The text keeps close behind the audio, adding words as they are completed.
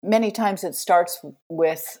many times it starts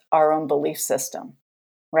with our own belief system,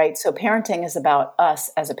 right? So parenting is about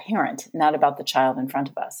us as a parent, not about the child in front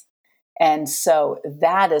of us. And so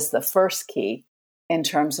that is the first key in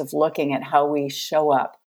terms of looking at how we show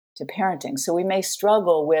up to parenting. So we may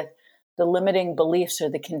struggle with the limiting beliefs or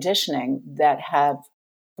the conditioning that have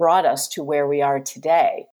brought us to where we are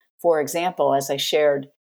today. For example, as I shared,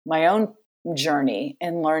 my own journey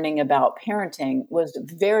in learning about parenting was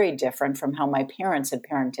very different from how my parents had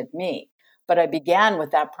parented me. But I began with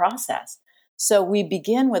that process. So we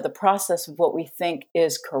begin with a process of what we think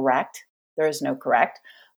is correct. There is no correct,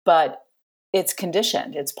 but it's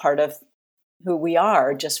conditioned. It's part of who we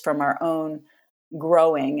are just from our own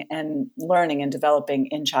growing and learning and developing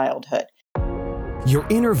in childhood. Your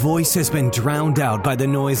inner voice has been drowned out by the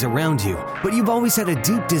noise around you, but you've always had a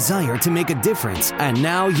deep desire to make a difference, and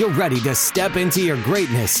now you're ready to step into your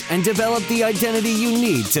greatness and develop the identity you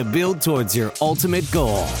need to build towards your ultimate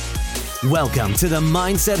goal. Welcome to the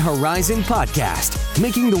Mindset Horizon podcast.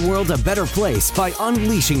 Making the world a better place by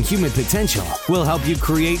unleashing human potential will help you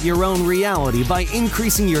create your own reality by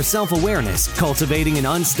increasing your self-awareness, cultivating an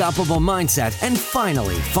unstoppable mindset, and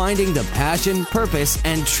finally finding the passion, purpose,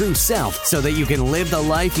 and true self so that you can live the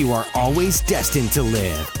life you are always destined to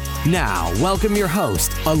live. Now, welcome your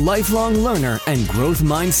host, a lifelong learner and growth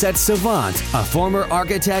mindset savant, a former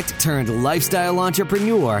architect turned lifestyle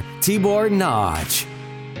entrepreneur, Tibor Naj.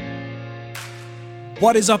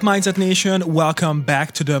 What is up, Mindset Nation? Welcome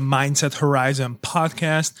back to the Mindset Horizon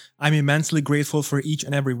podcast. I'm immensely grateful for each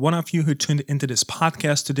and every one of you who tuned into this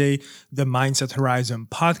podcast today, the Mindset Horizon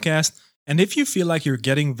podcast. And if you feel like you're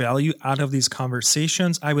getting value out of these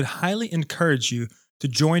conversations, I would highly encourage you to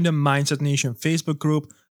join the Mindset Nation Facebook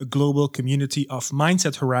group, a global community of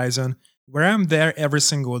Mindset Horizon, where I'm there every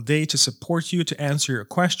single day to support you, to answer your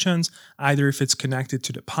questions, either if it's connected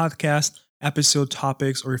to the podcast, episode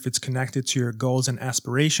topics, or if it's connected to your goals and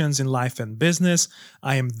aspirations in life and business.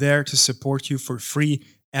 I am there to support you for free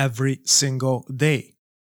every single day.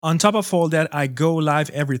 On top of all that, I go live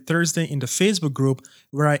every Thursday in the Facebook group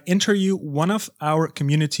where I interview one of our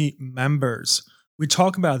community members. We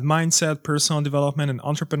talk about mindset, personal development, and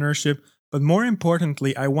entrepreneurship, but more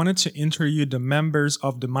importantly, I wanted to interview the members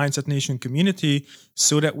of the Mindset Nation community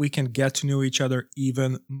so that we can get to know each other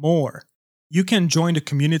even more. You can join the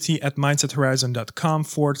community at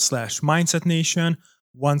mindsethorizon.com/mindsetnation.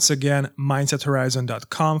 Once again,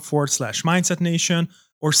 mindsethorizon.com/mindsetnation,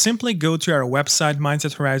 or simply go to our website,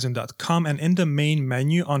 mindsethorizon.com, and in the main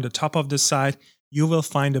menu on the top of the site, you will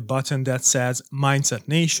find a button that says Mindset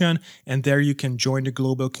Nation, and there you can join the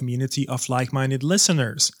global community of like-minded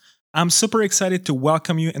listeners. I'm super excited to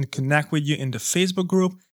welcome you and connect with you in the Facebook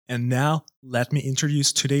group, and now let me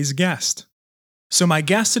introduce today's guest. So my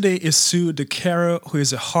guest today is Sue DeCaro, who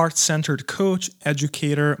is a heart-centered coach,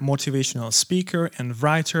 educator, motivational speaker, and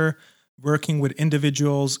writer, working with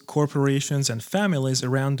individuals, corporations, and families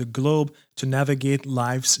around the globe to navigate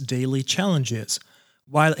life's daily challenges.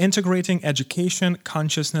 While integrating education,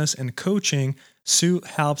 consciousness, and coaching, Sue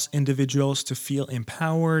helps individuals to feel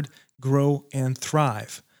empowered, grow, and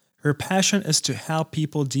thrive. Her passion is to help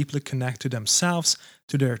people deeply connect to themselves,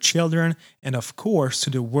 to their children, and of course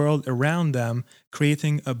to the world around them,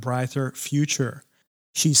 creating a brighter future.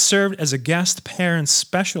 She served as a guest parent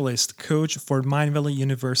specialist coach for Mindvalley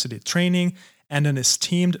University training and an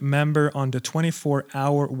esteemed member on the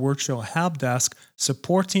 24-hour virtual help desk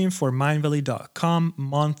support team for Mindvalley.com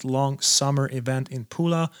month-long summer event in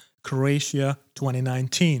Pula, Croatia,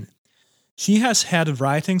 2019. She has had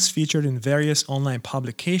writings featured in various online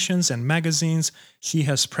publications and magazines. She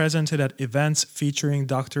has presented at events featuring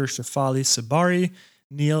Dr. Shefali Sabari,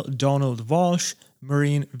 Neil Donald Walsh,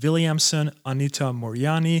 Maureen Williamson, Anita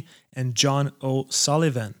Moriani, and John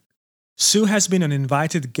O'Sullivan. Sue has been an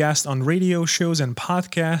invited guest on radio shows and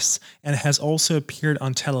podcasts and has also appeared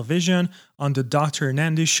on television, on the Dr.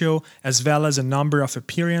 Nandi Show, as well as a number of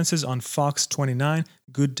appearances on Fox 29,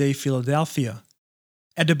 Good Day Philadelphia.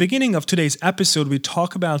 At the beginning of today's episode, we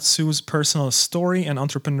talk about Sue's personal story and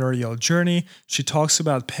entrepreneurial journey. She talks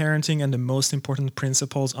about parenting and the most important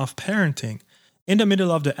principles of parenting. In the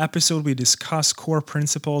middle of the episode, we discuss core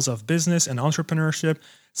principles of business and entrepreneurship,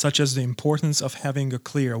 such as the importance of having a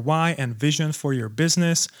clear why and vision for your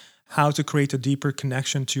business, how to create a deeper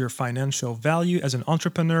connection to your financial value as an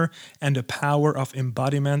entrepreneur, and the power of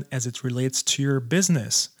embodiment as it relates to your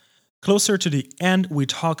business. Closer to the end, we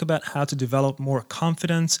talk about how to develop more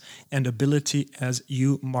confidence and ability as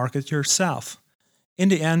you market yourself. In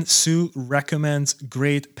the end, Sue recommends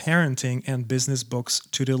great parenting and business books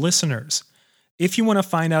to the listeners. If you want to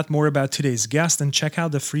find out more about today's guest and check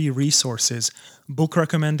out the free resources, book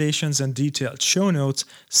recommendations, and detailed show notes,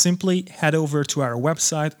 simply head over to our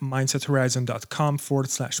website,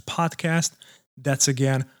 mindsethorizon.com/podcast. That's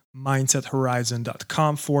again,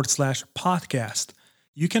 mindsethorizon.com/podcast.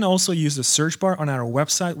 You can also use the search bar on our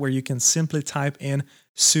website where you can simply type in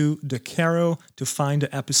Sue DeCaro to find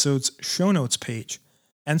the episode's show notes page.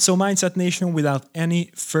 And so, Mindset Nation, without any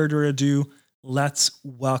further ado, let's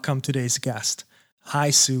welcome today's guest.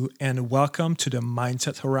 Hi, Sue, and welcome to the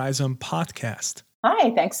Mindset Horizon podcast.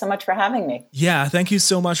 Hi, thanks so much for having me. Yeah, thank you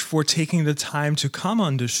so much for taking the time to come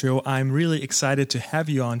on the show. I'm really excited to have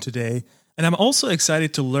you on today. And I'm also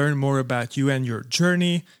excited to learn more about you and your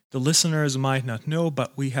journey. The listeners might not know,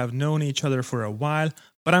 but we have known each other for a while.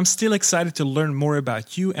 But I'm still excited to learn more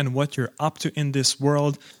about you and what you're up to in this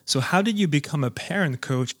world. So how did you become a parent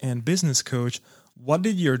coach and business coach? What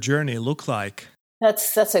did your journey look like?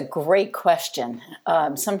 That's a great question.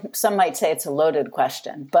 Some might say it's a loaded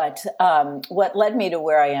question, but what led me to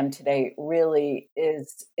where I am today really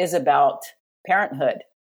is about parenthood.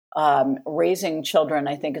 Raising children,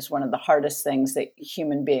 I think, is one of the hardest things that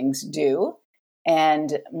human beings do.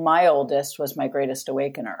 And my oldest was my greatest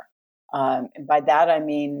awakener. By that, I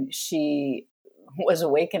mean, she was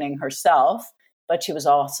awakening herself, but she was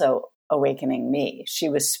also awakening me. She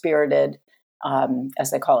was spirited,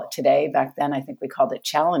 as they call it today. Back then, I think we called it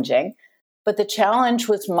challenging. But the challenge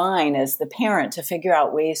was mine as the parent to figure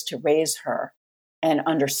out ways to raise her and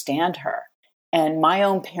understand her. And my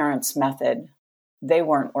own parents' method, they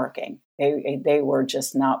weren't working. They were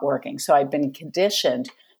just not working. So I'd been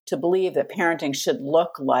conditioned to believe that parenting should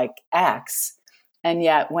look like X. And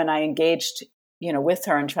yet when I engaged, with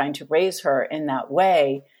her and trying to raise her in that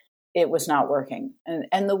way, it was not working.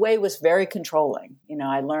 And the way was very controlling.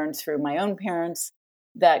 I learned through my own parents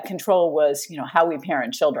that control was, how we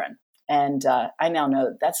parent children. And I now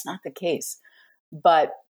know that's not the case.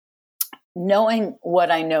 But knowing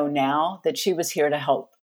what I know now, that she was here to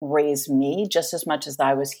help raise me just as much as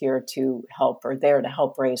I was here to help or there to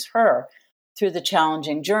help raise her through the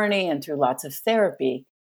challenging journey and through lots of therapy,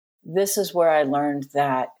 this is where I learned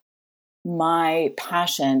that my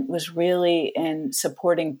passion was really in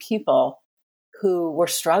supporting people who were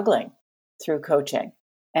struggling through coaching.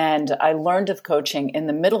 And I learned of coaching in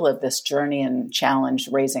the middle of this journey and challenge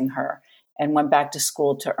raising her, and went back to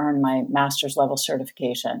school to earn my master's level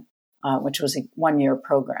certification, which was a 1-year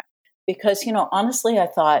program. Because, honestly, I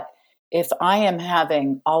thought if I am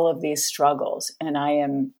having all of these struggles and I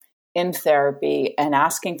am in therapy and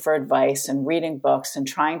asking for advice and reading books and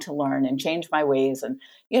trying to learn and change my ways and,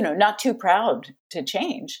 not too proud to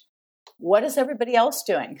change, what is everybody else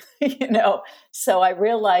doing? So I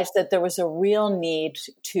realized that there was a real need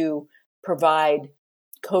to provide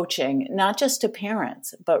coaching, not just to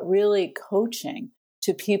parents, but really coaching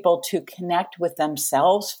to people to connect with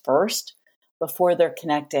themselves first before they're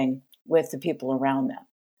connecting with the people around them.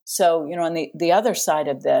 So, on the other side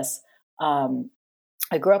of this,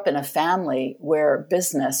 I grew up in a family where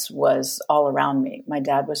business was all around me. My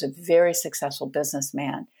dad was a very successful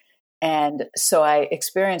businessman. And so I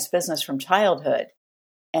experienced business from childhood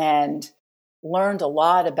and learned a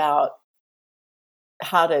lot about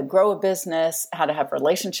how to grow a business, how to have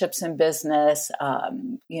relationships in business,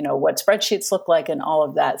 what spreadsheets look like and all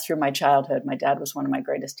of that through my childhood. My dad was one of my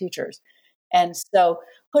greatest teachers. And so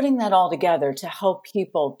putting that all together to help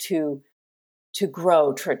people to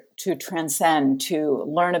grow, to transcend, to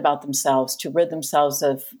learn about themselves, to rid themselves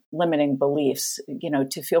of limiting beliefs,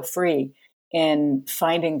 to feel free in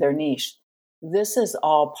finding their niche. This is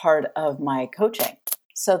all part of my coaching.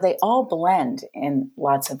 So they all blend in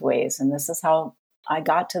lots of ways. And this is how I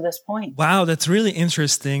got to this point. Wow, that's really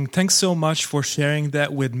interesting. Thanks so much for sharing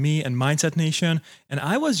that with me and Mindset Nation. And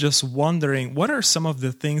I was just wondering, what are some of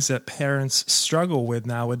the things that parents struggle with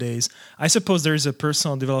nowadays? I suppose there is a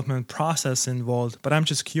personal development process involved, but I'm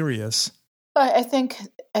just curious. I think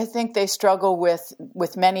they struggle with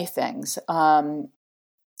many things. And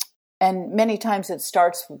many times it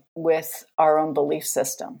starts with our own belief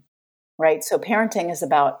system, right? So parenting is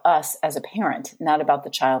about us as a parent, not about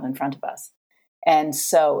the child in front of us. And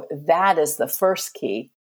so that is the first key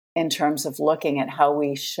in terms of looking at how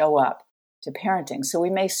we show up to parenting. So we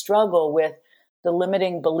may struggle with the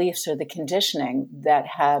limiting beliefs or the conditioning that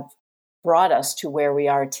have brought us to where we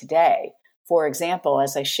are today. For example,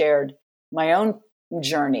 as I shared, my own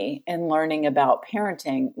journey in learning about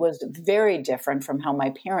parenting was very different from how my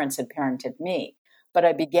parents had parented me. But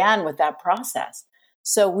I began with that process.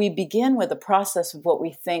 So we begin with a process of what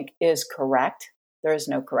we think is correct. There is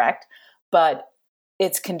no correct, but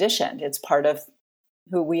it's conditioned. It's part of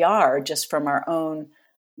who we are just from our own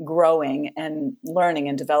growing and learning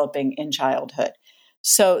and developing in childhood.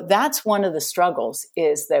 So that's one of the struggles,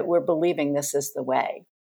 is that we're believing this is the way.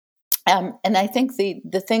 And I think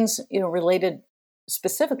the things, related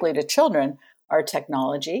specifically to children are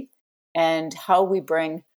technology and how we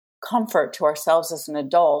bring comfort to ourselves as an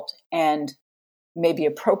adult, and maybe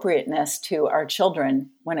appropriateness to our children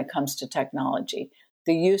when it comes to technology.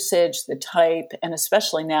 The usage, the type, and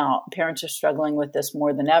especially now, parents are struggling with this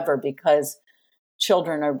more than ever because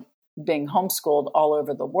children are being homeschooled all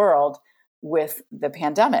over the world with the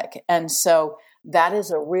pandemic. And so that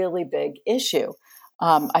is a really big issue.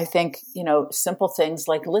 I think, simple things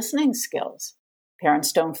like listening skills.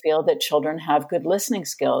 Parents don't feel that children have good listening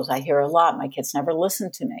skills. I hear a lot, my kids never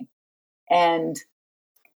listen to me. And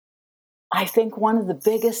I think one of the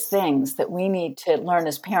biggest things that we need to learn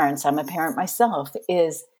as parents, I'm a parent myself,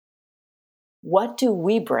 is what do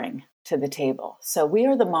we bring to the table? So we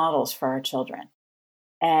are the models for our children.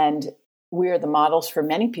 And we are the models for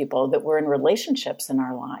many people that we're in relationships in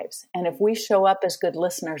our lives. And if we show up as good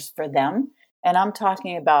listeners for them, and I'm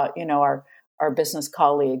talking about, our business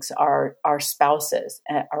colleagues, our spouses,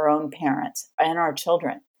 our own parents, and our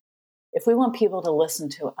children, if we want people to listen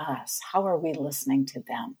to us, how are we listening to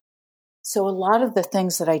them? So a lot of the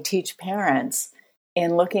things that I teach parents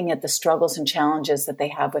in looking at the struggles and challenges that they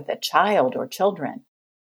have with a child or children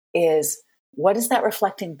is, what is that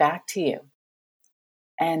reflecting back to you?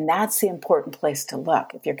 And that's the important place to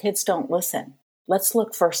look. If your kids don't listen, let's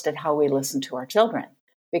look first at how we listen to our children,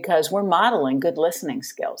 because we're modeling good listening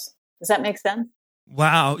skills. Does that make sense?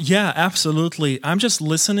 Wow. Yeah, absolutely. I'm just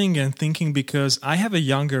listening and thinking because I have a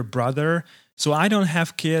younger brother, so I don't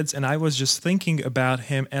have kids. And I was just thinking about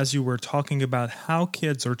him as you were talking about how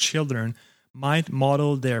kids or children might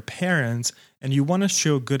model their parents. And you want to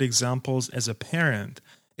show good examples as a parent.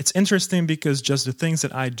 It's interesting because just the things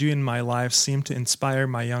that I do in my life seem to inspire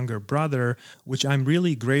my younger brother, which I'm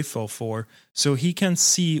really grateful for. So he can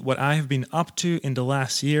see what I have been up to in the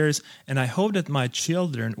last years, and I hope that my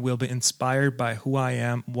children will be inspired by who I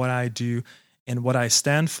am, what I do, and what I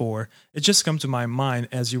stand for. It just came to my mind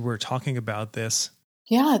as you were talking about this.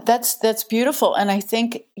 Yeah, that's beautiful. And I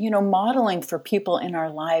think, modeling for people in our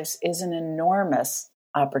lives is an enormous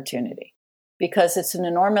opportunity, because it's an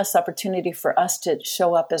enormous opportunity for us to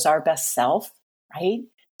show up as our best self, right?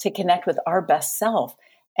 To connect with our best self,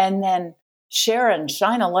 and then share and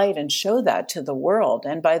shine a light and show that to the world.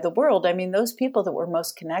 And by the world, I mean those people that we're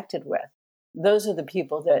most connected with. Those are the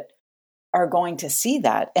people that are going to see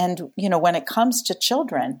that. And, when it comes to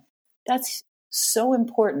children, that's so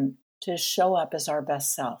important, to show up as our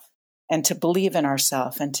best self and to believe in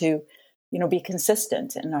ourselves and to be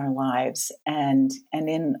consistent in our lives and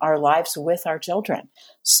in our lives with our children.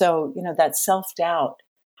 So, that self-doubt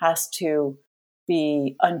has to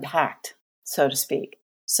be unpacked, so to speak,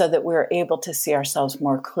 so that we're able to see ourselves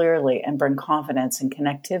more clearly and bring confidence and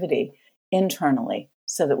connectivity internally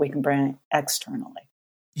so that we can bring it externally.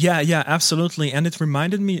 Yeah, absolutely. And it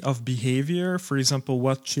reminded me of behavior, for example,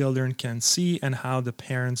 what children can see and how the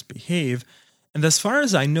parents behave. And as far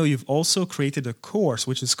as I know, you've also created a course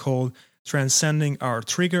which is called Transcending Our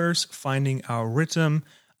Triggers, Finding Our Rhythm.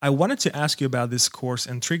 I wanted to ask you about this course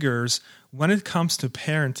and triggers. When it comes to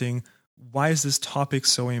parenting, why is this topic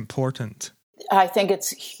so important? I think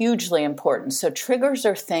it's hugely important. So triggers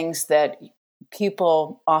are things that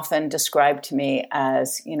people often describe to me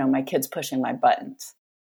as, my kid's pushing my buttons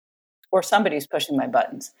or somebody's pushing my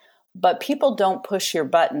buttons. But people don't push your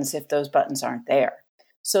buttons if those buttons aren't there.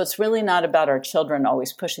 So it's really not about our children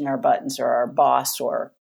always pushing our buttons, or our boss,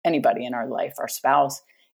 or anybody in our life, our spouse.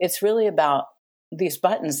 It's really about these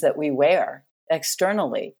buttons that we wear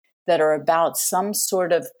externally that are about some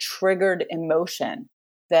sort of triggered emotion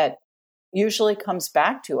that usually comes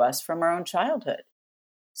back to us from our own childhood.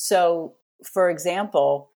 So, for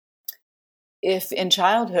example, if in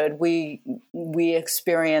childhood we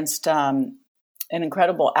experienced an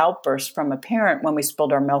incredible outburst from a parent when we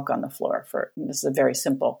spilled our milk on the floor, this is a very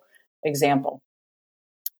simple example,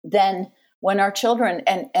 then when our children,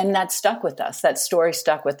 and that stuck with us, that story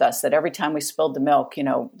stuck with us, that every time we spilled the milk,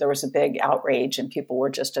 there was a big outrage and people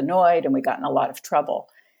were just annoyed and we got in a lot of trouble.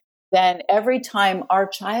 Then every time our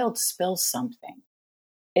child spills something,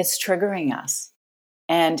 it's triggering us.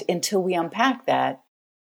 And until we unpack that,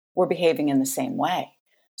 we're behaving in the same way.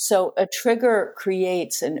 So a trigger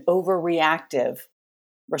creates an overreactive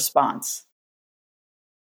response.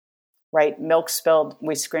 Right? Milk spilled,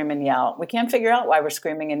 we scream and yell. We can't figure out why we're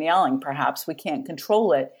screaming and yelling, perhaps. We can't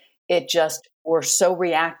control it. We're so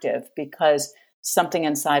reactive because something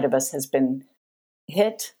inside of us has been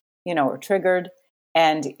hit, or triggered,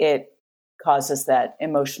 and it causes that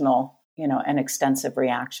emotional, an extensive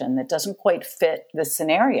reaction that doesn't quite fit the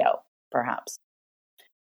scenario, perhaps.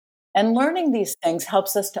 And learning these things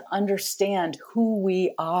helps us to understand who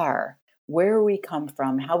we are, where we come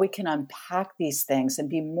from, how we can unpack these things and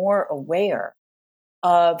be more aware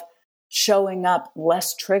of showing up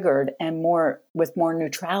less triggered and with more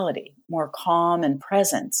neutrality, more calm and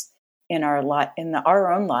presence in our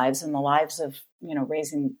own lives and the lives of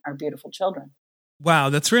raising our beautiful children. Wow,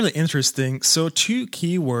 that's really interesting. So 2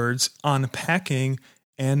 keywords: unpacking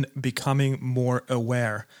and becoming more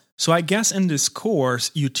aware. So I guess in this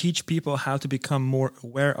course, you teach people how to become more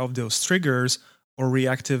aware of those triggers or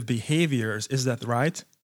reactive behaviors. Is that right?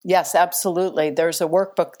 Yes, absolutely. There's a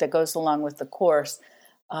workbook that goes along with the course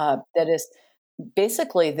that is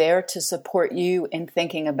basically there to support you in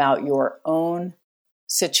thinking about your own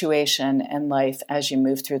situation and life as you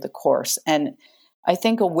move through the course. And I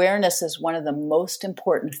think awareness is one of the most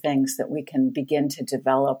important things that we can begin to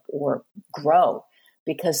develop or grow,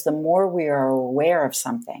 because the more we are aware of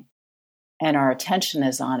something and our attention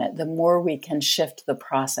is on it, the more we can shift the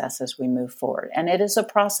process as we move forward. And it is a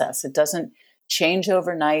process. It doesn't change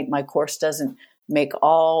overnight. My course doesn't make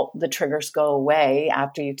all the triggers go away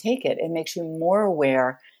after you take it. It makes you more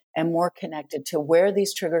aware and more connected to where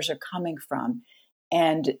these triggers are coming from.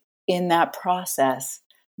 And in that process,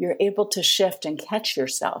 you're able to shift and catch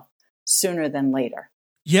yourself sooner than later.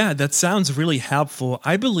 Yeah, that sounds really helpful.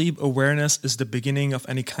 I believe awareness is the beginning of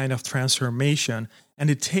any kind of transformation, and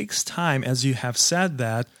it takes time, as you have said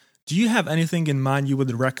that. Do you have anything in mind you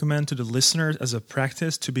would recommend to the listeners as a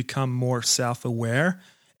practice to become more self-aware?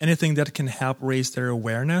 Anything that can help raise their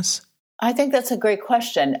awareness? I think that's a great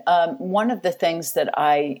question. One of the things that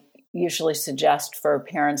I usually suggest for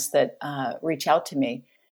parents that reach out to me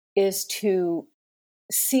is to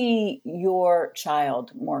see your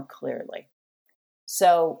child more clearly.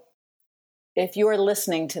 So if you're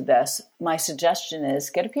listening to this, my suggestion is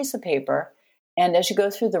get a piece of paper, and as you go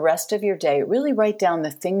through the rest of your day, really write down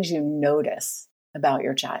the things you notice about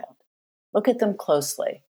your child. Look at them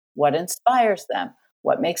closely. What inspires them?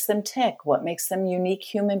 What makes them tick? What makes them unique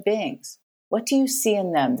human beings? What do you see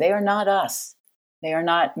in them? They are not us. They are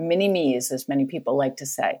not mini-me's, as many people like to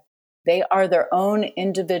say. They are their own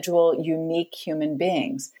individual, unique human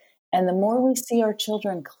beings. And the more we see our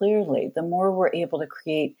children clearly, the more we're able to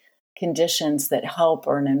create conditions that help,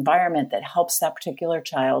 or an environment that helps that particular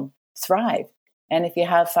child thrive. And if you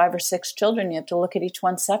have 5 or 6 children, you have to look at each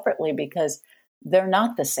one separately, because they're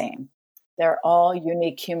not the same. They're all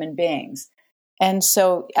unique human beings. And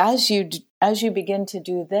so as you begin to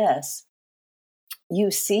do this,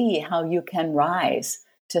 you see how you can rise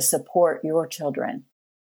to support your children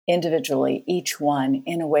individually, each one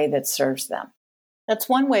in a way that serves them. That's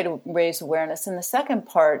one way to raise awareness. And the second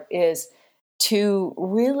part is to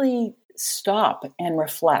really stop and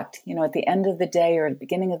reflect. At the end of the day or at the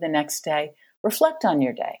beginning of the next day, reflect on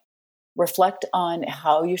your day. Reflect on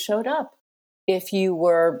how you showed up. If you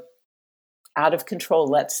were out of control,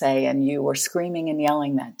 let's say, and you were screaming and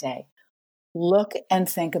yelling that day, look and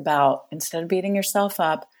think about, instead of beating yourself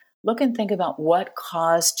up, look and think about what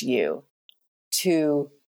caused you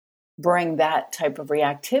to bring that type of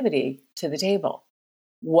reactivity to the table.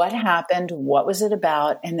 What happened? What was it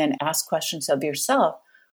about? And then ask questions of yourself.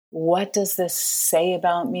 What does this say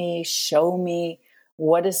about me? Show me.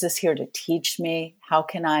 What is this here to teach me? How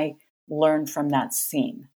can I learn from that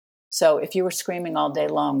scene? So if you were screaming all day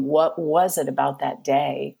long, what was it about that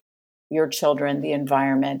day, your children, the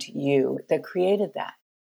environment, you, that created that?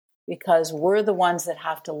 Because we're the ones that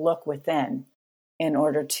have to look within in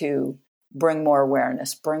order to bring more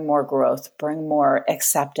awareness, bring more growth, bring more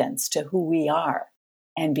acceptance to who we are,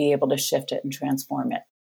 and be able to shift it and transform it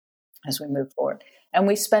as we move forward. And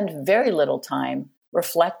we spend very little time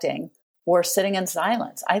reflecting or sitting in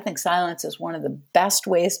silence. I think silence is one of the best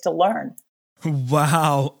ways to learn.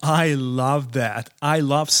 Wow, I love that. I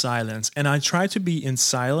love silence, and I try to be in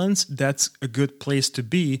silence. That's a good place to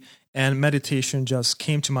be, and meditation just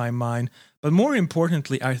came to my mind. But more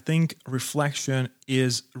importantly, I think reflection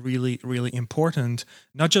is really, really important,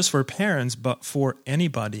 not just for parents, but for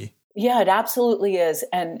anybody. Yeah, it absolutely is.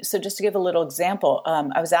 And so just to give a little example,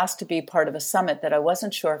 I was asked to be part of a summit that I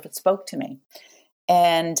wasn't sure if it spoke to me.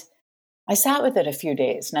 And I sat with it a few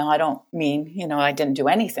days. Now, I don't mean, I didn't do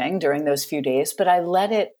anything during those few days, but I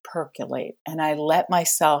let it percolate, and I let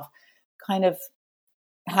myself kind of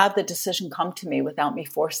have the decision come to me without me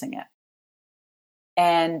forcing it.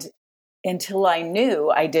 And until I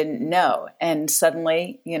knew, I didn't know. And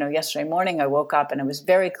suddenly, yesterday morning, I woke up and it was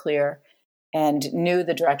very clear and knew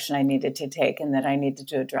the direction I needed to take and that I needed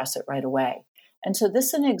to address it right away. And so this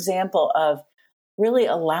is an example of really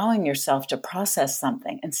allowing yourself to process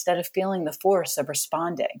something instead of feeling the force of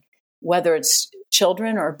responding, whether it's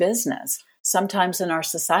children or business. Sometimes in our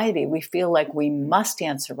society, we feel like we must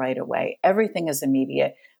answer right away. Everything is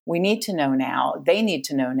immediate. We need to know now. They need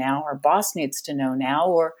to know now. Our boss needs to know now,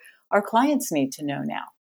 or our clients need to know now.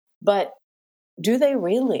 But do they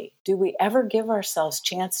really? Do we ever give ourselves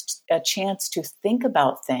a chance to think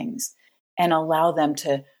about things and allow them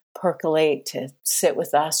to percolate, to sit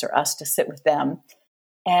with us or us to sit with them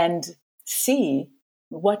and see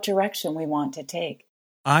what direction we want to take?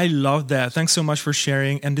 I love that. Thanks so much for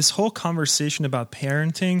sharing. And this whole conversation about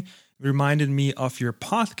parenting reminded me of your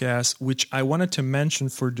podcast, which I wanted to mention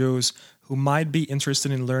for those who might be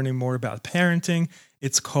interested in learning more about parenting.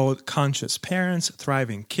 It's called Conscious Parents,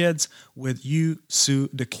 Thriving Kids with you, Sue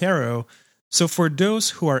DeCaro. So for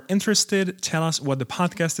those who are interested, tell us what the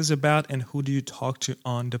podcast is about and who do you talk to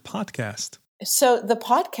on the podcast? So the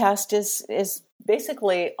podcast is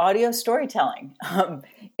basically audio storytelling.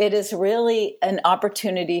 It is really an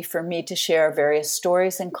opportunity for me to share various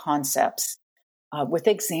stories and concepts with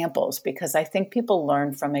examples, because I think people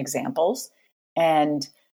learn from examples. And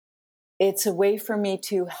it's a way for me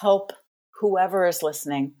to help whoever is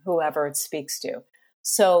listening, whoever it speaks to.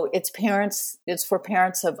 So it's for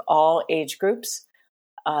parents of all age groups.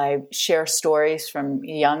 I share stories from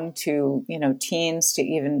young to, teens to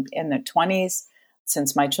even in their 20s,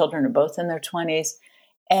 since my children are both in their 20s.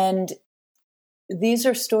 And these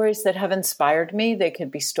are stories that have inspired me. They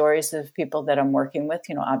could be stories of people that I'm working with,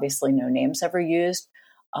 obviously no names ever used,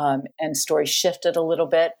 and stories shifted a little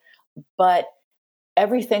bit. But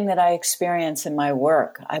everything that I experience in my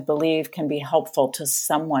work, I believe, can be helpful to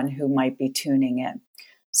someone who might be tuning in.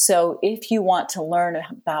 So if you want to learn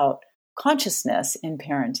about consciousness in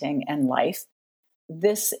parenting and life,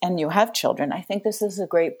 and you have children, I think this is a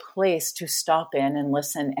great place to stop in and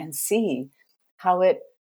listen and see how it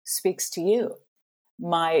speaks to you.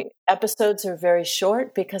 My episodes are very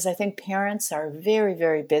short because I think parents are very,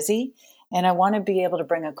 very busy, and I want to be able to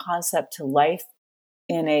bring a concept to life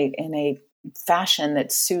in a fashion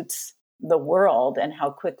that suits the world and how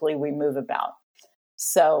quickly we move about.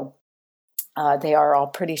 So they are all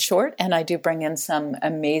pretty short, and I do bring in some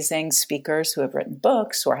amazing speakers who have written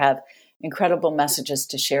books or have incredible messages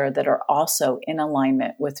to share that are also in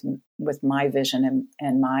alignment with my vision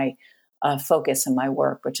and my focus in my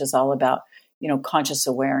work, which is all about conscious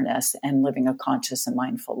awareness and living a conscious and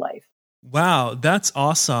mindful life. Wow, that's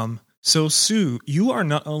awesome. So Sue, you are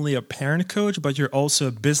not only a parent coach, but you're also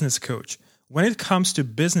a business coach. When it comes to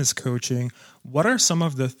business coaching, what are some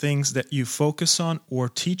of the things that you focus on or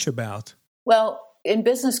teach about? Well, in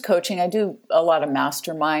business coaching, I do a lot of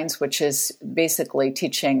masterminds, which is basically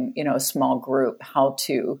teaching, a small group how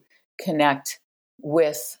to connect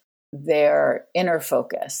with their inner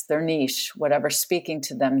focus, their niche, whatever's speaking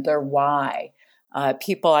to them, their why.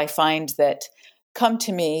 People I find that come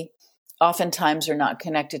to me oftentimes are not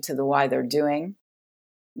connected to the why they're doing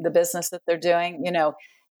the business that they're doing,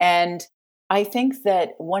 and I think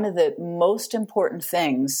that one of the most important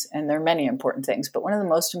things, and there are many important things, but one of the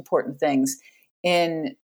most important things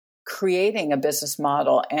in creating a business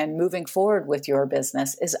model and moving forward with your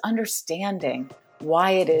business is understanding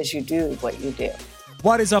why it is you do what you do.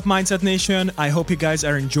 What is up, Mindset Nation? I hope you guys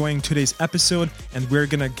are enjoying today's episode, and we're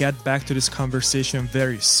going to get back to this conversation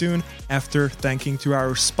very soon after thanking to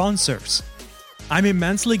our sponsors. I'm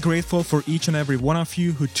immensely grateful for each and every one of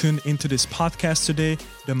you who tuned into this podcast today,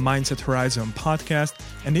 the Mindset Horizon podcast.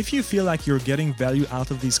 And if you feel like you're getting value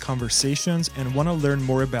out of these conversations and want to learn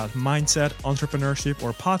more about mindset, entrepreneurship,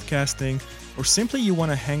 or podcasting, or simply you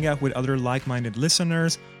want to hang out with other like-minded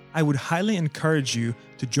listeners, I would highly encourage you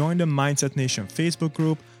to join the Mindset Nation Facebook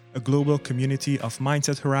group, a global community of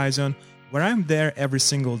Mindset Horizon, where I'm there every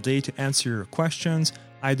single day to answer your questions,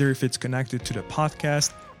 either if it's connected to the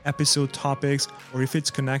podcast, episode topics, or if it's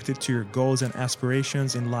connected to your goals and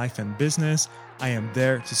aspirations in life and business. I am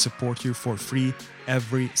there to support you for free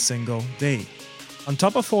every single day. On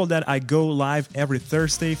top of all that, I go live every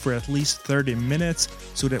Thursday for at least 30 minutes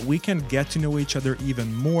so that we can get to know each other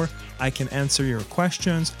even more. I can answer your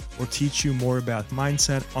questions or teach you more about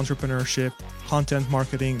mindset, entrepreneurship, content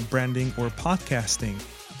marketing, branding, or podcasting.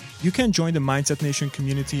 You can join the Mindset Nation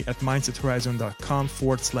community at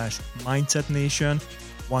mindsethorizon.com/Mindset Nation.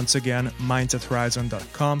 Once again,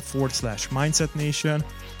 mindsethorizon.com/Mindset Nation,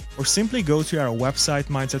 or simply go to our website,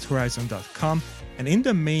 mindsethorizon.com, and in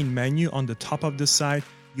the main menu on the top of the site,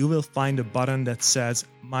 you will find a button that says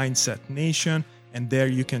Mindset Nation, and there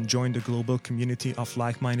you can join the global community of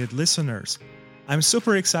like-minded listeners. I'm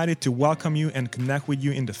super excited to welcome you and connect with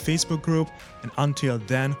you in the Facebook group, and until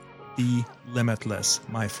then, be limitless,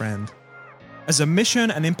 my friend. As a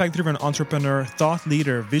mission and impact-driven entrepreneur, thought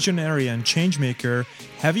leader, visionary, and changemaker,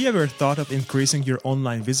 have you ever thought of increasing your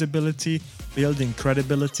online visibility, building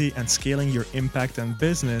credibility, and scaling your impact and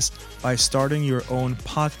business by starting your own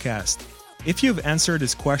podcast? If you've answered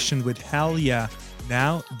this question with hell yeah,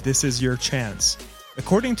 now this is your chance.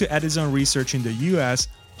 According to Edison Research in the US,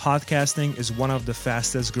 podcasting is one of the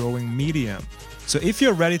fastest growing medium. So if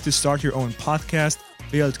you're ready to start your own podcast,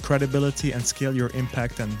 build credibility, and scale your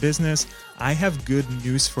impact and business, I have good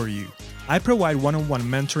news for you. I provide one-on-one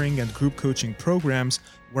mentoring and group coaching programs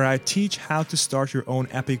where I teach how to start your own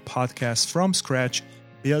epic podcast from scratch,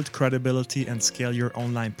 build credibility, and scale your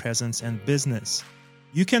online presence and business.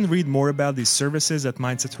 You can read more about these services at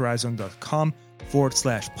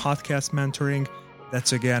mindsethorizon.com/podcast mentoring.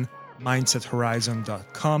 That's again,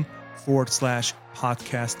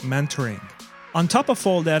 mindsethorizon.com/podcast mentoring. On top of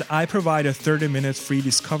all that, I provide a 30-minute free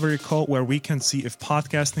discovery call where we can see if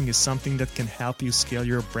podcasting is something that can help you scale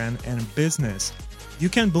your brand and business. You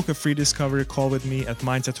can book a free discovery call with me at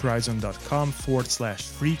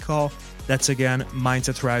mindsethorizon.com/free call. That's again,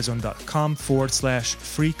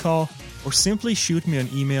 mindsethorizon.com/free call, or simply shoot me an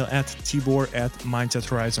email at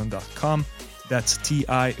tibor@mindsethorizon.com. That's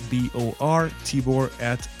TIBOR,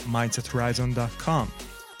 tibor@mindsethorizon.com.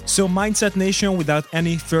 So Mindset Nation, without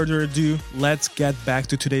any further ado, let's get back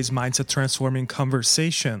to today's mindset transforming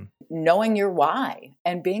conversation. Knowing your why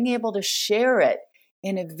and being able to share it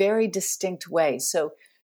in a very distinct way. So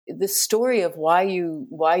the story of why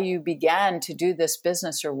you began to do this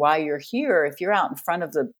business or why you're here, if you're out in front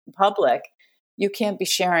of the public, you can't be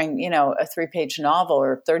sharing, a 3-page novel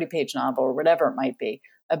or 30-page novel or whatever it might be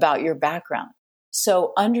about your background.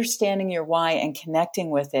 So understanding your why and connecting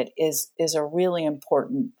with it is a really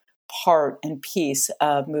important part and piece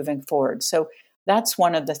of moving forward. So that's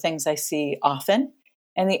one of the things I see often.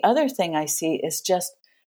 And the other thing I see is just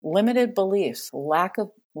limited beliefs, lack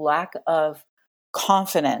of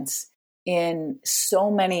confidence in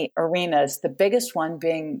so many arenas. The biggest one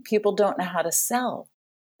being people don't know how to sell.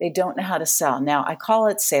 They don't know how to sell. Now, I call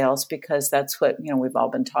it sales because that's what, we've all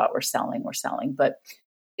been taught. We're selling. But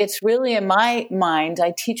it's really, in my mind,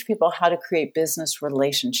 I teach people how to create business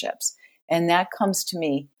relationships. And that comes to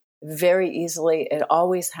me very easily. It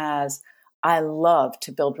always has. I love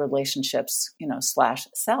to build relationships,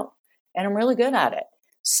 /sell. And I'm really good at it.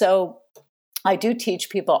 So I do teach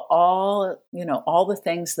people all the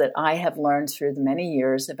things that I have learned through the many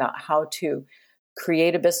years about how to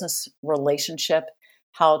create a business relationship,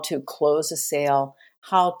 how to close a sale,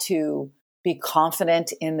 how to be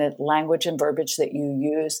confident in the language and verbiage that you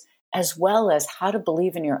use, as well as how to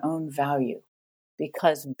believe in your own value,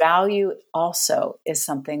 because value also is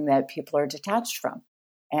something that people are detached from.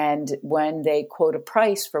 And when they quote a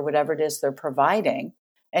price for whatever it is they're providing,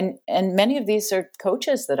 and many of these are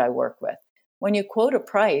coaches that I work with, when you quote a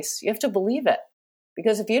price, you have to believe it,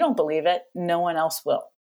 because if you don't believe it, no one else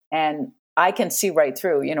will. And I can see right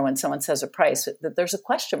through, when someone says a price, that there's a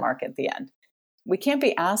question mark at the end. We can't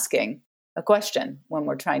be asking a question when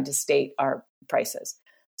we're trying to state our prices.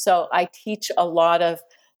 So I teach a lot of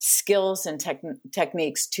skills and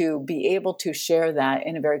techniques to be able to share that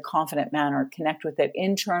in a very confident manner, connect with it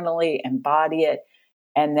internally, embody it,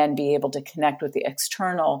 and then be able to connect with the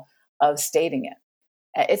external of stating it.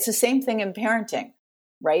 It's the same thing in parenting,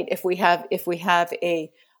 right? If we have a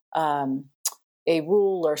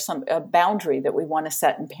rule or a boundary that we want to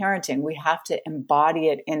set in parenting, we have to embody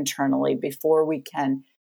it internally before we can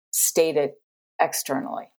state it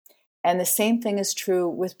externally. And the same thing is true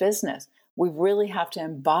with business. We really have to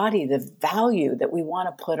embody the value that we want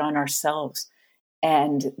to put on ourselves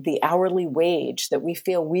and the hourly wage that we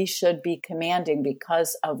feel we should be commanding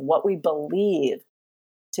because of what we believe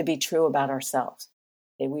to be true about ourselves.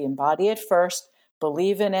 Okay, we embody it first,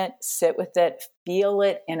 believe in it, sit with it, feel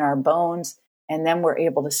it in our bones, and then we're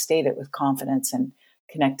able to state it with confidence and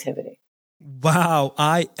connectivity. Wow,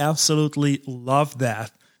 I absolutely love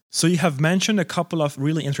that. So you have mentioned a couple of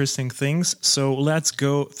really interesting things, so let's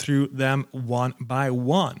go through them one by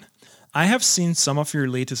one. I have seen some of your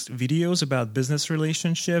latest videos about business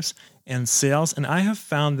relationships and sales, and I have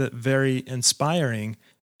found that very inspiring.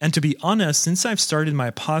 And to be honest, since I've started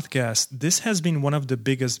my podcast, this has been one of the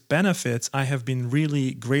biggest benefits I have been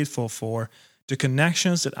really grateful for, the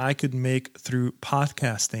connections that I could make through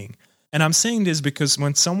podcasting. And I'm saying this because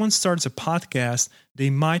when someone starts a podcast, they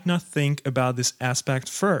might not think about this aspect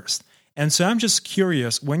first. And so I'm just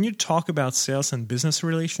curious, when you talk about sales and business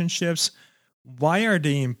relationships, why are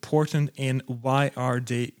they important and why are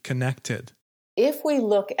they connected? If we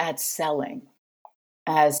look at selling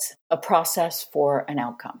as a process for an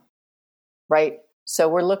outcome, right? So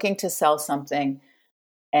we're looking to sell something.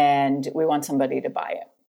 and we want somebody to buy it.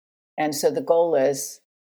 And so the goal is,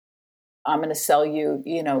 I'm going to sell you,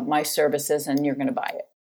 my services, and you're going to buy it.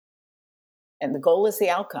 And the goal is the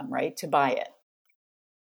outcome, right? To buy it.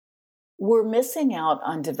 We're missing out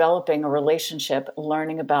on developing a relationship,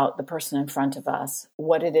 learning about the person in front of us,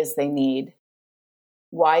 what it is they need,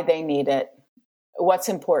 why they need it, what's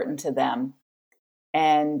important to them,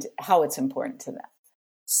 and how it's important to them.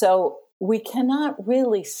 So we cannot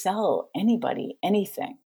really sell anybody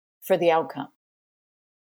anything for the outcome,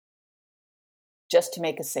 just to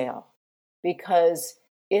make a sale. Because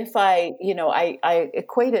if I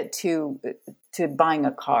equate it to buying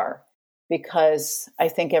a car, because I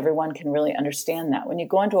think everyone can really understand that. When you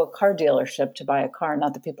go into a car dealership to buy a car,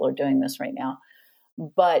 not that people are doing this right now,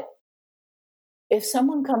 but if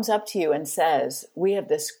someone comes up to you and says, we have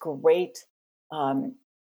this great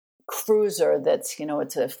cruiser that's,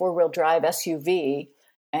 it's a 4-wheel drive SUV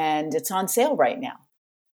and it's on sale right now.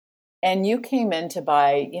 And you came in to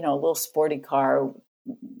buy, a little sporty car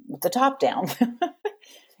with the top down.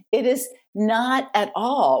 It is not at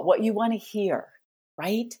all what you want to hear,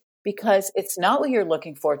 right? Because it's not what you're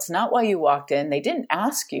looking for. It's not why you walked in. They didn't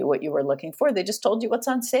ask you what you were looking for. They just told you what's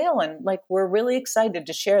on sale. And we're really excited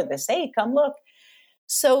to share this. Hey, come look.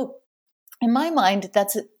 So in my mind,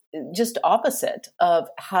 that's just opposite of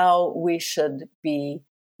how we should be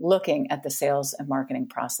looking at the sales and marketing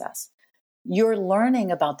process. You're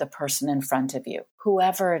learning about the person in front of you,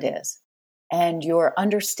 whoever it is, and you're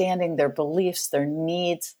understanding their beliefs, their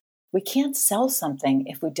needs. We can't sell something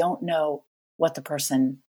if we don't know what the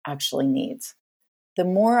person actually needs. The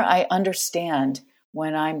more I understand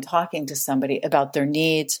when I'm talking to somebody about their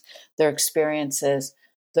needs, their experiences,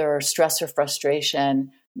 their stress or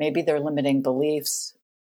frustration, maybe their limiting beliefs,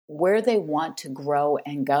 where they want to grow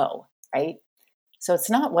and go, right? So it's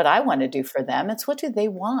not what I want to do for them. It's what do they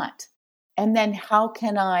want? And then how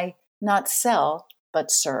can I not sell, but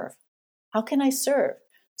serve? How can I serve?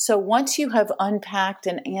 So once you have unpacked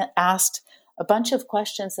and asked a bunch of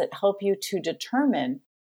questions that help you to determine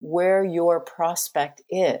where your prospect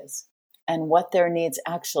is and what their needs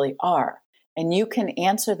actually are, and you can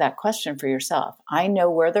answer that question for yourself. I know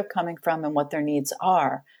where they're coming from and what their needs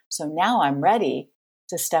are. So now I'm ready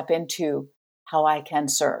to step into how I can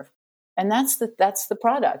serve. And that's the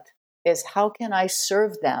product, is how can I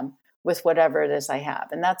serve them with whatever it is I have.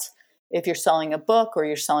 And that's if you're selling a book or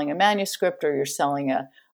you're selling a manuscript or you're selling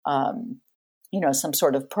some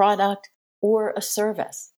sort of product or a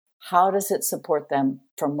service. How does it support them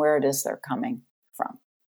from where it is they're coming from?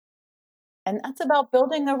 And that's about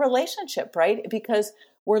building a relationship, right? Because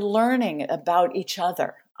we're learning about each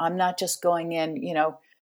other. I'm not just going in,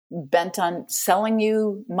 bent on selling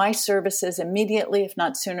you my services immediately, if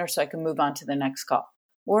not sooner, so I can move on to the next call.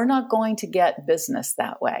 We're not going to get business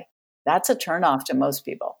that way. That's a turnoff to most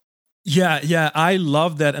people. Yeah, I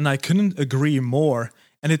love that. And I couldn't agree more.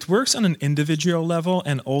 And it works on an individual level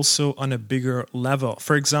and also on a bigger level.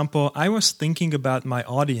 For example, I was thinking about my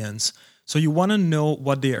audience. So you want to know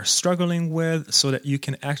what they are struggling with so that you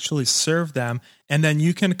can actually serve them. And then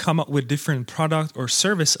you can come up with different product or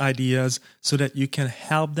service ideas so that you can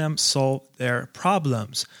help them solve their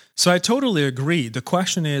problems. So I totally agree. The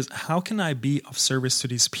question is, how can I be of service to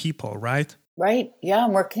these people, right? Right. Yeah.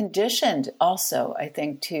 And we're conditioned also, I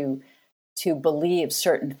think, to believe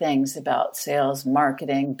certain things about sales,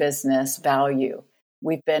 marketing, business, value.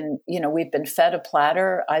 We've been fed a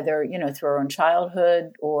platter either, through our own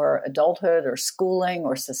childhood or adulthood or schooling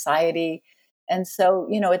or society. And so,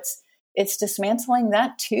 it's dismantling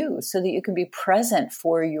that too, so that you can be present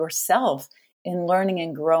for yourself in learning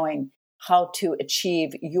and growing how to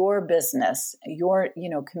achieve your business, your,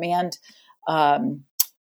 command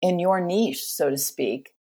in your niche, so to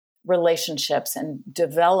speak, relationships, and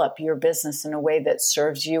develop your business in a way that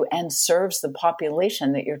serves you and serves the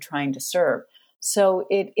population that you're trying to serve. So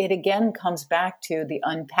it again comes back to the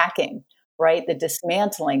unpacking, right? The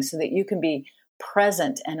dismantling, so that you can be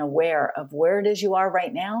present and aware of where it is you are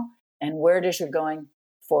right now and where it is you're going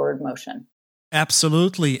forward motion.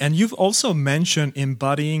 Absolutely. And you've also mentioned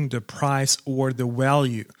embodying the price or the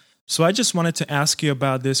value. So I just wanted to ask you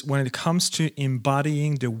about this when it comes to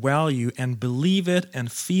embodying the value and believe it and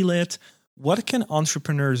feel it. What can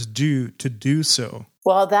entrepreneurs do to do so?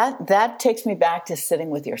 Well, that takes me back to sitting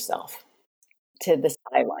with yourself, to the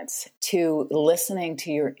silence, to listening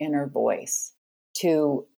to your inner voice,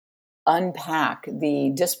 to unpack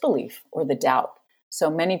the disbelief or the doubt. So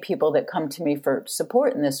many people that come to me for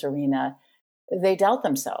support in this arena, they doubt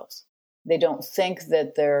themselves. They don't think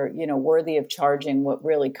that they're, worthy of charging what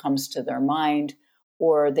really comes to their mind,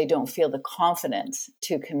 or they don't feel the confidence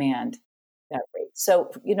to command that rate.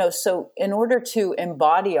 So, so in order to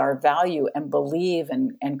embody our value and believe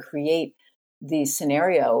and create the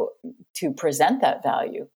scenario to present that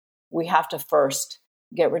value, we have to first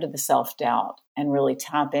get rid of the self-doubt and really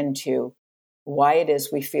tap into why it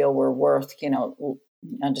is we feel we're worth, I'll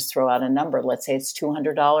just throw out a number. Let's say it's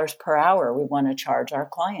 $200 per hour we want to charge our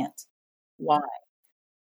clients. Why?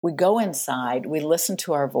 We go inside, we listen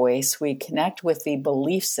to our voice, we connect with the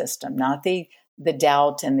belief system, not the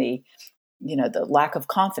doubt and the lack of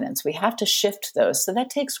confidence. We have to shift those. So that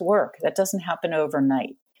takes work. That doesn't happen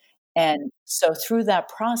overnight. And so through that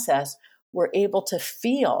process, we're able to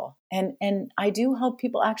feel, and I do help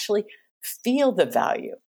people actually feel the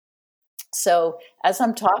value. So as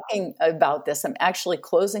I'm talking about this, I'm actually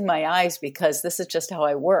closing my eyes because this is just how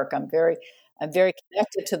I work. I'm very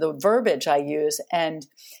connected to the verbiage I use. And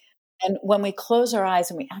when we close our eyes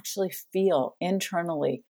and we actually feel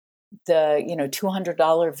internally the,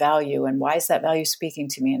 $200 value, and why is that value speaking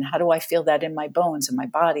to me? And how do I feel that in my bones and my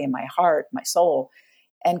body and my heart, my soul,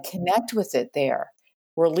 and connect with it there,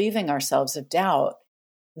 relieving ourselves of doubt,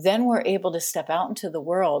 then we're able to step out into the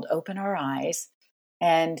world, open our eyes,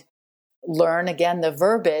 and learn again the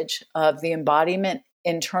verbiage of the embodiment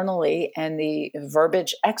internally and the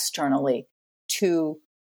verbiage externally to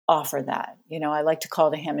offer that. I like to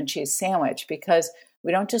call it a ham and cheese sandwich, because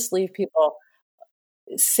we don't just leave people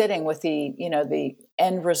sitting with the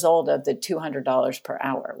end result of the $200 per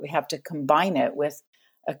hour. We have to combine it with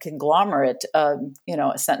a conglomerate of,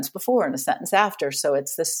 a sentence before and a sentence after. So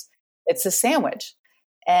it's a sandwich,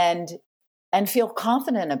 and feel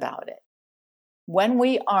confident about it. When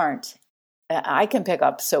we aren't, I can pick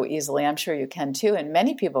up so easily. I'm sure you can too. And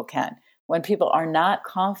many people can. When people are not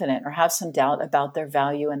confident or have some doubt about their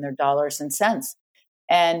value and their dollars and cents.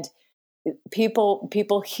 And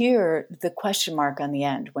people hear the question mark on the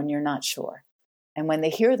end when you're not sure. And when they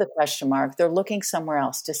hear the question mark, they're looking somewhere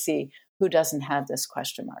else to see who doesn't have this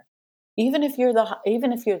question mark. Even if you're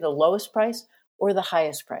the lowest price or the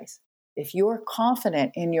highest price, if you're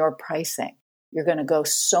confident in your pricing, you're going to go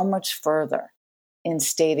so much further in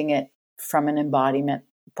stating it from an embodiment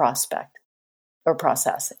prospect or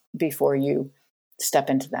process before you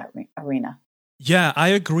step into that arena. Yeah, I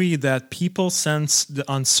agree that people sense the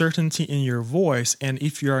uncertainty in your voice, and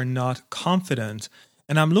if you are not confident.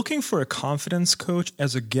 And I'm looking for a confidence coach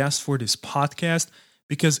as a guest for this podcast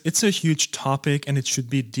because it's a huge topic and it should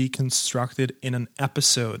be deconstructed in an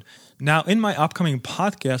episode. Now, in my upcoming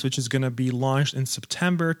podcast, which is going to be launched in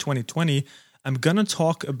September 2020, I'm going to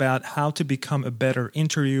talk about how to become a better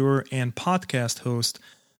interviewer and podcast host.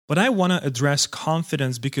 But I want to address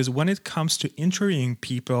confidence because when it comes to interviewing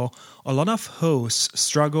people, a lot of hosts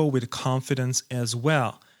struggle with confidence as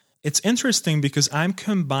well. It's interesting because I'm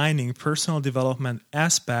combining personal development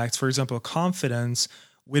aspects, for example, confidence,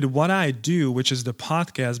 with what I do, which is the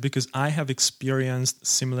podcast, because I have experienced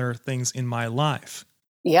similar things in my life.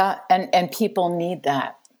 Yeah, and people need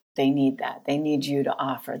that. They need that. They need you to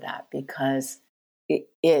offer that because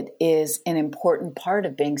it is an important part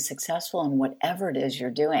of being successful in whatever it is you're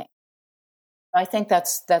doing. I think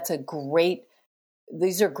these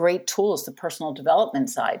are great tools, the personal development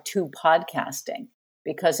side to podcasting,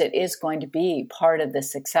 because it is going to be part of the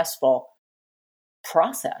successful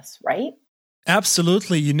process, right?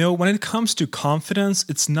 Absolutely. When it comes to confidence,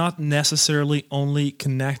 it's not necessarily only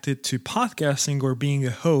connected to podcasting or being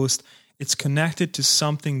a host. It's connected to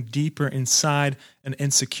something deeper inside, an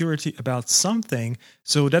insecurity about something.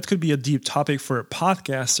 So that could be a deep topic for a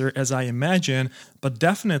podcaster, as I imagine, but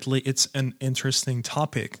definitely it's an interesting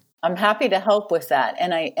topic. I'm happy to help with that.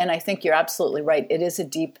 And I think you're absolutely right. It is a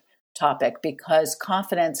deep topic because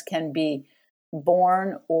confidence can be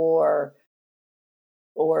born or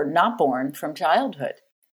not born from childhood.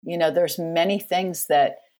 There's many things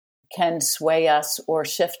that can sway us or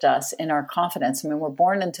shift us in our confidence. I mean, we're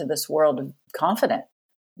born into this world confident.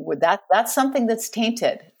 That's something that's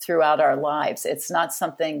tainted throughout our lives. It's not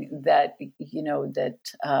something that, it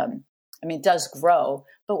does grow,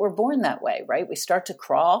 but we're born that way, right? We start to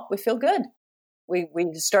crawl, we feel good. We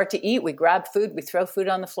start to eat, we grab food, we throw food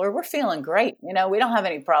on the floor, we're feeling great. We don't have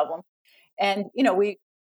any problem. And,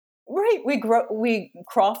 we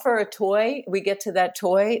crawl for a toy. We get to that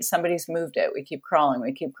toy. Somebody's moved it. We keep crawling.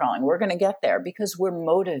 We're going to get there because we're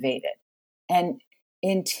motivated. And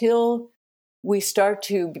until we start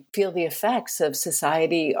to feel the effects of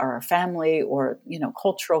society or our family or,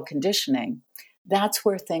 cultural conditioning, that's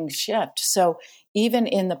where things shift. So even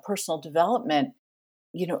in the personal development,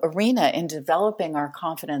 arena in developing our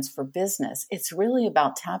confidence for business, it's really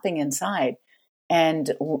about tapping inside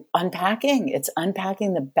and unpacking. It's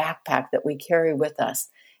unpacking the backpack that we carry with us.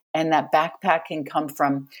 And that backpack can come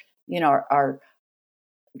from, our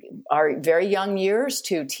very young years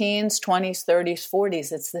to teens, 20s, 30s,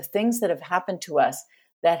 40s. It's the things that have happened to us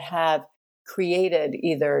that have created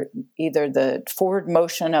either the forward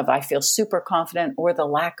motion of I feel super confident or the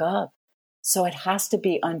lack of. So it has to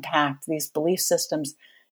be unpacked. These belief systems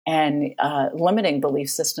and limiting belief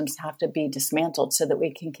systems have to be dismantled so that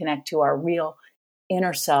we can connect to our real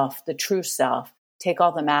inner self, the true self, take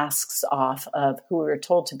all the masks off of who we were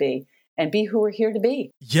told to be and be who we're here to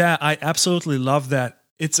be. Yeah, I absolutely love that.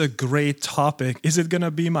 It's a great topic. Is it going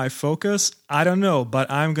to be my focus? I don't know, but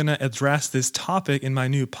I'm going to address this topic in my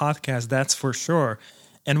new podcast, that's for sure.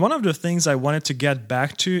 And one of the things I wanted to get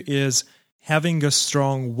back to is having a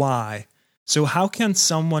strong why. So how can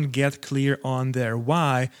someone get clear on their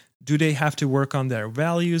why? Do they have to work on their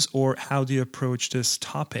values, or how do you approach this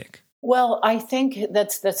topic? Well, I think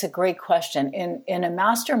that's a great question. In a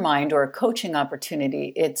mastermind or a coaching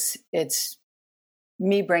opportunity, it's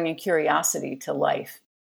me bringing curiosity to life.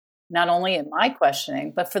 Not only in my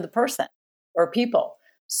questioning, but for the person or people.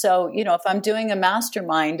 So, if I'm doing a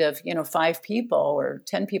mastermind of, 5 people or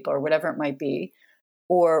 10 people or whatever it might be,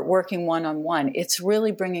 or working one-on-one, it's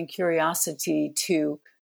really bringing curiosity to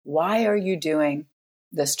why are you doing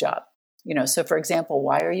this job? So for example,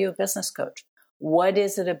 why are you a business coach? What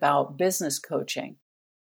is it about business coaching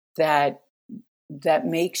that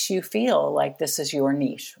makes you feel like this is your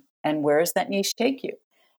niche? And where does that niche take you?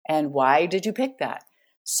 And why did you pick that?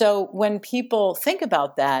 So when people think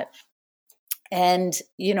about that, and,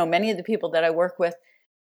 many of the people that I work with,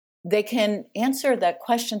 they can answer that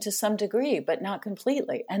question to some degree, but not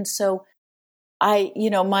completely. And so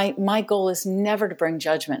my goal is never to bring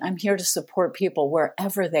judgment. I'm here to support people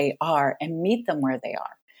wherever they are and meet them where they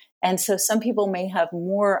are. And so some people may have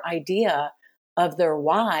more idea of their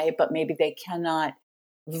why, but maybe they cannot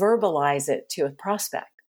verbalize it to a prospect.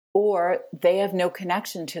 Or they have no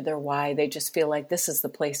connection to their why. They just feel like this is the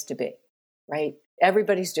place to be, right?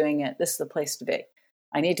 Everybody's doing it. This is the place to be.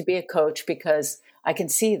 I need to be a coach because I can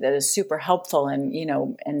see that it's super helpful and,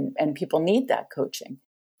 and people need that coaching.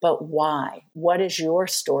 But why? What is your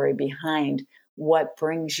story behind what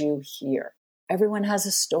brings you here? Everyone has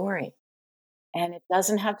a story, and it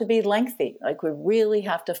doesn't have to be lengthy. Like, we really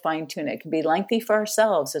have to fine tune it. It can be lengthy for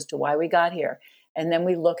ourselves as to why we got here. And then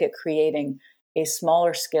we look at creating a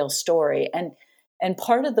smaller scale story. And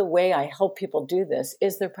part of the way I help people do this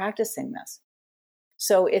is they're practicing this.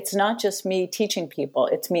 So it's not just me teaching people,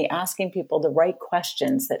 it's me asking people the right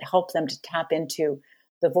questions that help them to tap into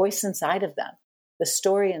the voice inside of them, the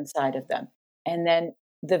story inside of them, and then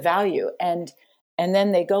the value. And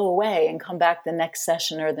then they go away and come back the next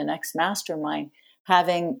session or the next mastermind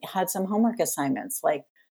having had some homework assignments. Like,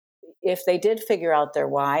 if they did figure out their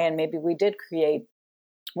why, and maybe we did create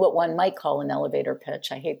what one might call an elevator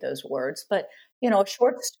pitch. I hate those words, but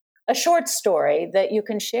a short story that you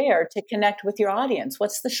can share to connect with your audience.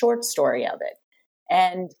 What's the short story of it?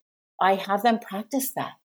 And I have them practice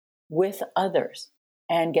that with others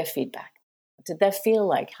and get feedback. What did that feel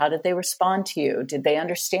like? How did they respond to you? Did they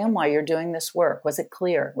understand why you're doing this work? Was it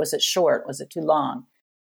clear? Was it short? Was it too long?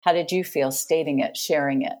 How did you feel stating it,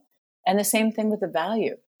 sharing it? And the same thing with the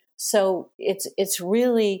value. So it's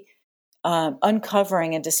really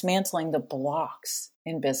uncovering and dismantling the blocks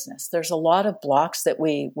in business. There's a lot of blocks that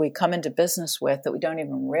we come into business with that we don't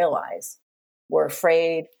even realize. We're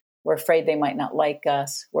afraid they might not like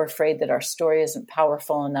us. We're afraid that our story isn't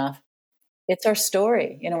powerful enough. It's our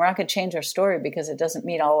story. We're not going to change our story because it doesn't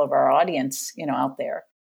meet all of our audience, out there.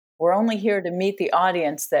 We're only here to meet the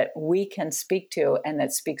audience that we can speak to and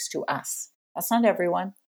that speaks to us. That's not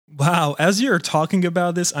everyone. Wow, as you're talking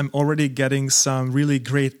about this, I'm already getting some really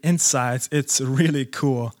great insights. It's really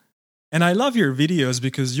cool. And I love your videos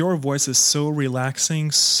because your voice is so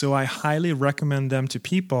relaxing, so I highly recommend them to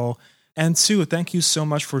people. And Sue, thank you so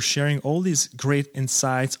much for sharing all these great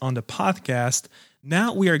insights on the podcast.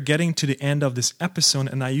 Now we are getting to the end of this episode,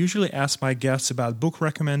 and I usually ask my guests about book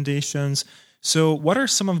recommendations. So what are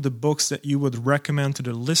some of the books that you would recommend to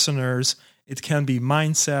the listeners? It can be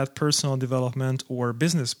mindset, personal development, or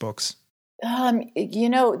business books.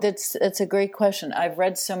 That's a great question. I've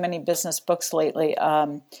read so many business books lately.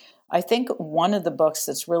 I think one of the books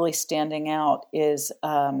that's really standing out is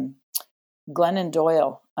Glennon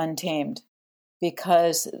Doyle, Untamed,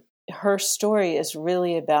 because her story is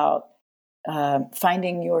really about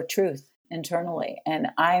finding your truth internally. And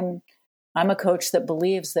I'm a coach that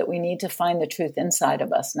believes that we need to find the truth inside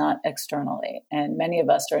of us, not externally. And many of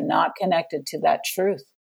us are not connected to that truth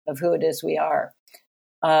of who it is we are.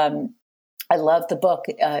 I love the book,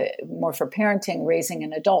 More for Parenting, Raising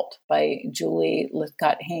an Adult by Julie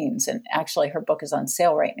Lythcott-Haynes. And actually her book is on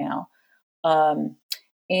sale right now.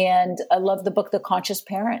 And I love the book, The Conscious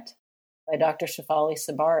Parent by Dr. Shefali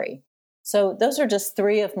Sabari. So those are just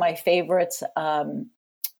three of my favorites.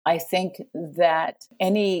 I think that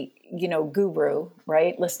any, guru,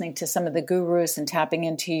 right, listening to some of the gurus and tapping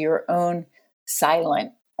into your own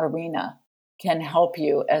silent arena can help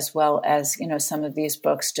you, as well as, some of these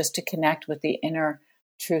books, just to connect with the inner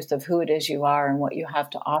truth of who it is you are and what you have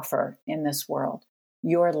to offer in this world.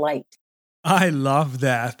 Your light. I love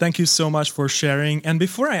that. Thank you so much for sharing. And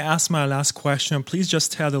before I ask my last question, please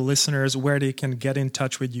just tell the listeners where they can get in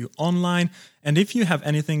touch with you online. And if you have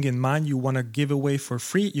anything in mind you want to give away for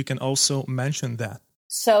free, you can also mention that.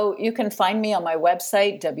 So you can find me on my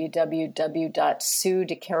website,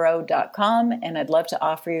 www.suedecaro.com. And I'd love to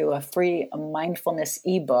offer you a free mindfulness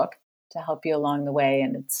ebook to help you along the way.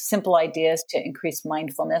 And it's simple ideas to increase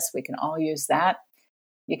mindfulness. We can all use that.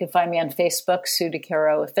 You can find me on Facebook, Sue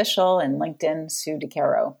DeCaro Official, and LinkedIn, Sue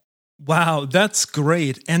DeCaro. Wow, that's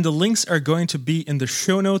great. And the links are going to be in the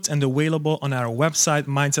show notes and available on our website,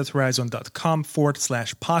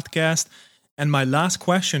 mindsethorizon.com/podcast. And my last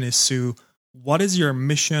question is, Sue, what is your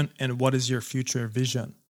mission and what is your future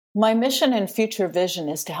vision? My mission and future vision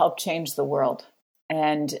is to help change the world.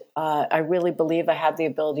 And I really believe I have the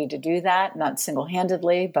ability to do that, not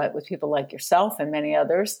single-handedly, but with people like yourself and many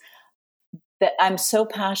others. That I'm so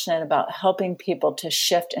passionate about helping people to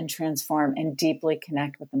shift and transform and deeply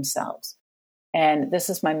connect with themselves. And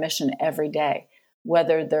this is my mission every day,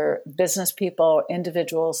 whether they're business people,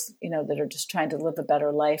 individuals, that are just trying to live a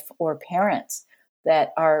better life, or parents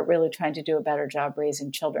that are really trying to do a better job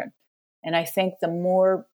raising children. And I think the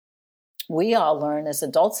more we all learn as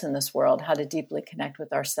adults in this world how to deeply connect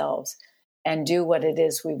with ourselves and do what it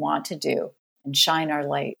is we want to do, and shine our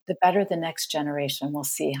light, the better the next generation will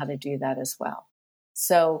see how to do that as well.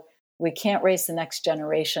 So we can't raise the next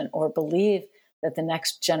generation or believe that the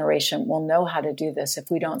next generation will know how to do this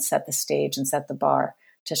if we don't set the stage and set the bar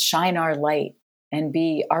to shine our light and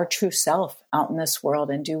be our true self out in this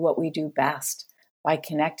world and do what we do best by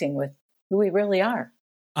connecting with who we really are.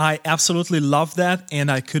 I absolutely love that, and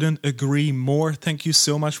I couldn't agree more. Thank you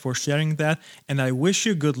so much for sharing that, and I wish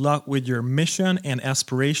you good luck with your mission and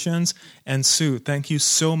aspirations. And Sue, thank you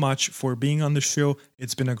so much for being on the show.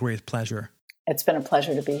 It's been a great pleasure. It's been a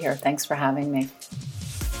pleasure to be here. Thanks for having me.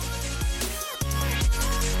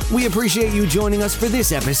 We appreciate you joining us for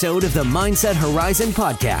this episode of the Mindset Horizon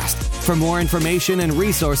podcast. For more information and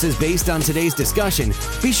resources based on today's discussion,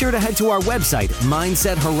 be sure to head to our website,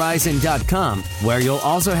 mindsethorizon.com, where you'll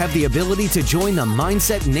also have the ability to join the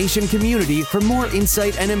Mindset Nation community for more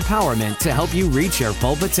insight and empowerment to help you reach your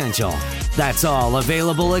full potential. That's all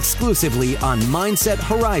available exclusively on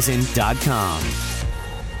mindsethorizon.com.